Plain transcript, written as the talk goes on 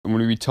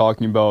going to be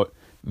talking about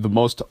the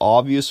most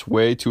obvious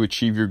way to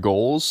achieve your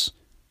goals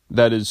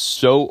that is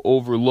so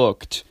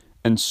overlooked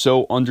and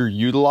so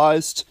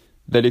underutilized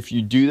that if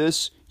you do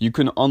this, you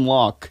can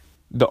unlock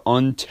the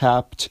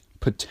untapped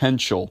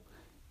potential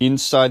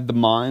inside the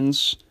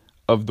minds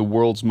of the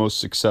world's most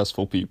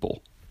successful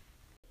people.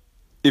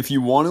 If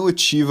you want to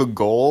achieve a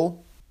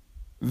goal,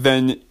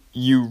 then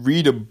you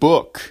read a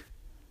book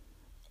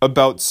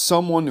about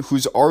someone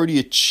who's already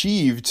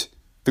achieved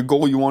the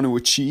goal you want to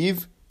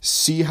achieve,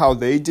 see how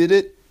they did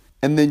it,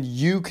 and then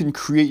you can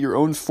create your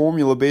own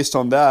formula based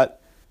on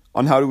that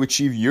on how to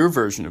achieve your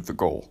version of the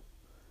goal.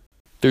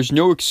 There's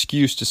no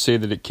excuse to say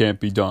that it can't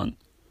be done,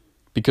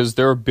 because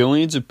there are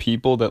billions of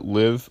people that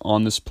live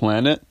on this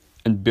planet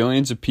and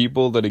billions of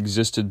people that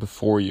existed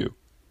before you.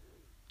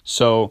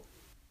 So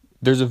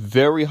there's a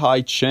very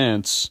high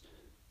chance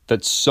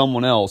that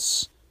someone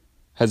else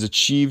has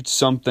achieved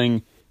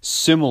something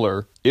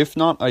similar, if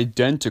not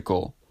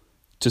identical,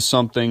 to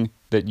something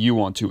that you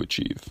want to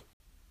achieve.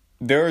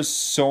 There are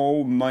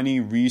so many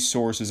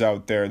resources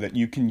out there that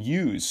you can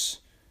use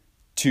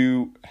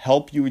to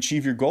help you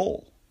achieve your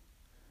goal.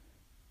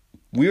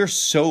 We are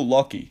so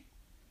lucky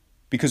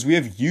because we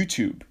have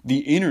YouTube, the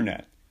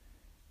internet,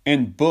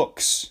 and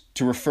books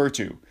to refer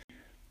to.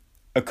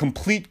 A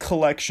complete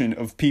collection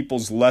of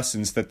people's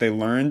lessons that they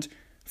learned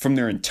from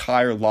their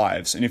entire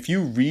lives. And if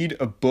you read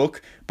a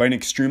book by an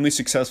extremely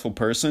successful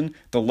person,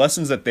 the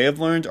lessons that they have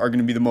learned are going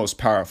to be the most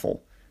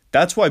powerful.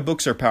 That's why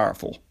books are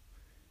powerful.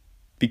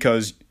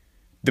 Because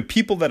the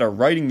people that are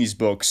writing these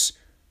books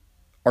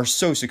are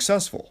so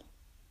successful.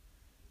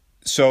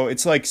 So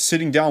it's like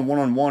sitting down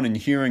one-on-one and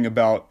hearing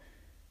about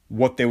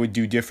what they would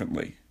do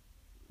differently,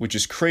 which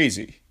is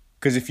crazy.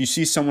 Because if you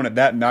see someone at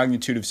that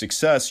magnitude of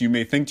success, you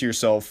may think to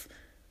yourself,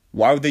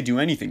 why would they do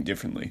anything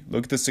differently?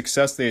 Look at the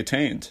success they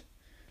attained.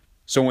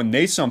 So when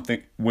they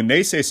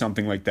say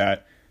something like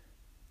that,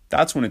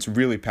 that's when it's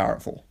really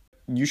powerful.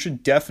 You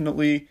should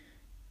definitely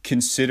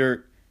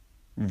consider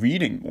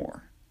reading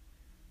more.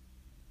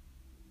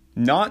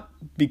 Not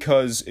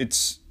because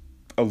it's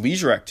a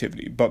leisure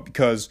activity, but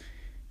because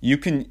you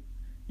can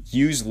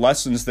use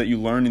lessons that you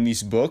learn in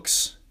these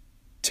books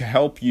to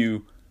help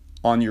you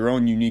on your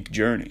own unique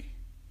journey.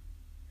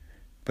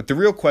 But the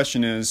real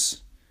question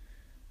is,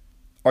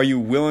 are you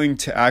willing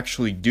to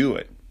actually do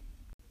it?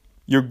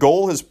 Your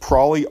goal has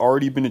probably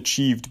already been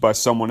achieved by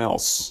someone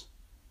else.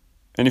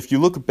 And if you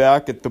look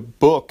back at the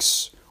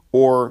books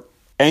or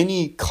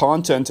any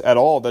content at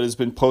all that has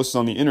been posted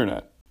on the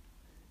internet,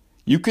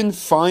 you can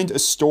find a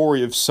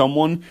story of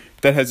someone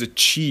that has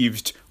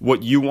achieved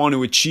what you want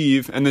to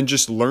achieve and then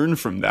just learn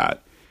from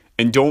that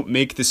and don't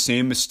make the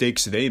same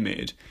mistakes they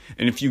made.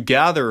 And if you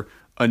gather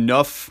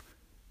enough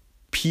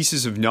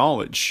pieces of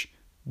knowledge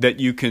that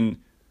you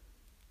can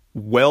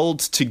weld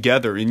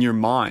together in your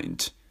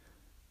mind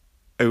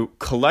a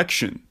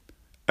collection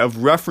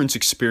of reference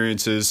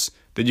experiences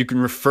that you can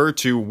refer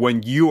to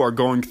when you are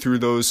going through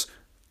those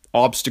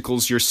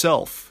obstacles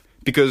yourself.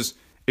 Because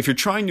if you're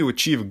trying to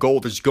achieve a goal,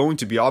 there's going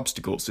to be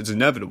obstacles. It's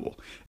inevitable.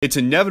 It's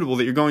inevitable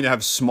that you're going to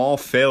have small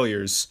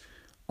failures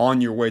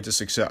on your way to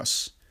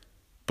success.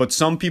 But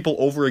some people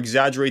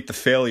over-exaggerate the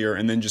failure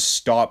and then just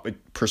stop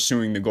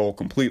pursuing the goal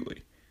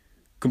completely.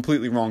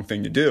 Completely wrong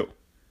thing to do.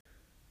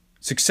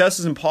 Success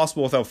is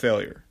impossible without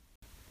failure.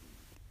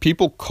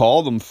 People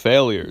call them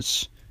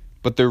failures,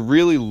 but they're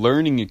really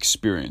learning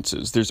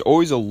experiences. There's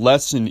always a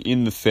lesson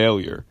in the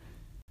failure.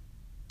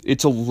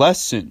 It's a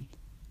lesson.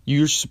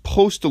 You're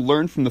supposed to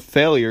learn from the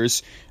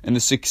failures, and the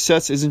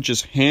success isn't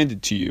just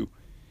handed to you.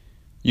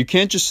 You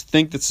can't just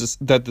think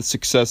that the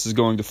success is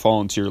going to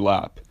fall into your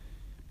lap,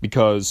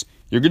 because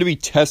you're going to be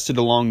tested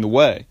along the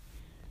way,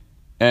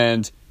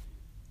 and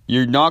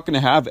you're not going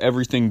to have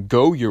everything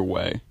go your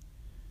way.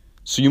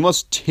 So you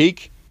must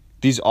take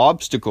these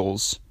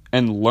obstacles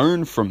and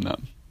learn from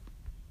them.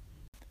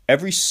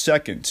 Every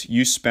second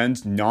you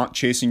spend not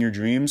chasing your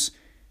dreams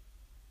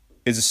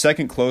is a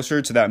second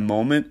closer to that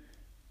moment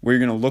where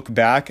you're going to look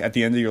back at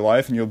the end of your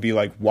life and you'll be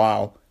like,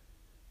 wow,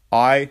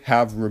 I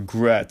have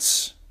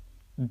regrets.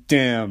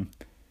 Damn.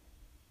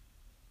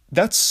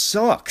 That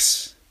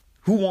sucks.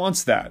 Who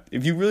wants that?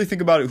 If you really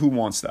think about it, who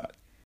wants that?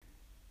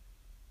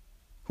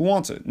 Who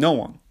wants it? No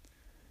one.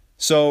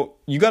 So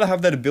you got to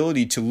have that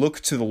ability to look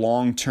to the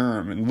long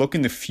term and look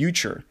in the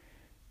future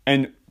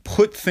and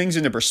put things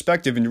into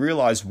perspective and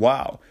realize,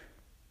 wow,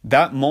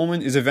 that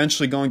moment is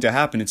eventually going to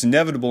happen. It's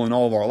inevitable in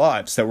all of our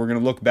lives that we're going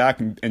to look back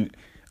and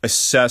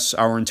assess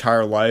our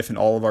entire life and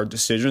all of our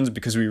decisions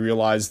because we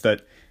realize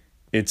that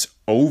it's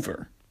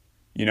over,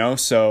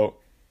 So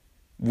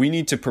we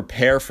need to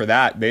prepare for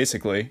that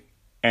basically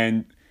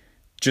and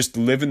just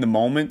live in the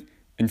moment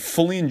and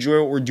fully enjoy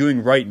what we're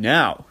doing right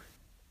now.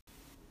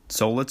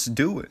 So let's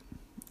do it.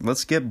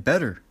 Let's get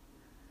better.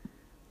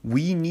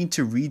 We need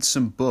to read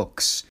some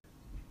books.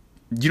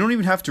 You don't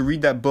even have to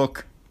read that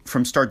book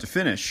from start to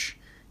finish.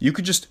 You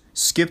could just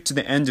skip to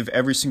the end of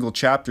every single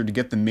chapter to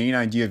get the main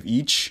idea of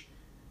each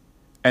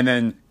and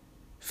then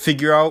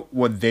figure out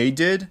what they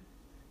did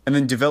and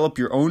then develop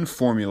your own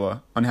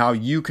formula on how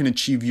you can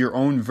achieve your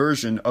own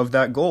version of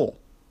that goal.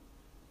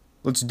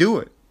 Let's do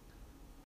it.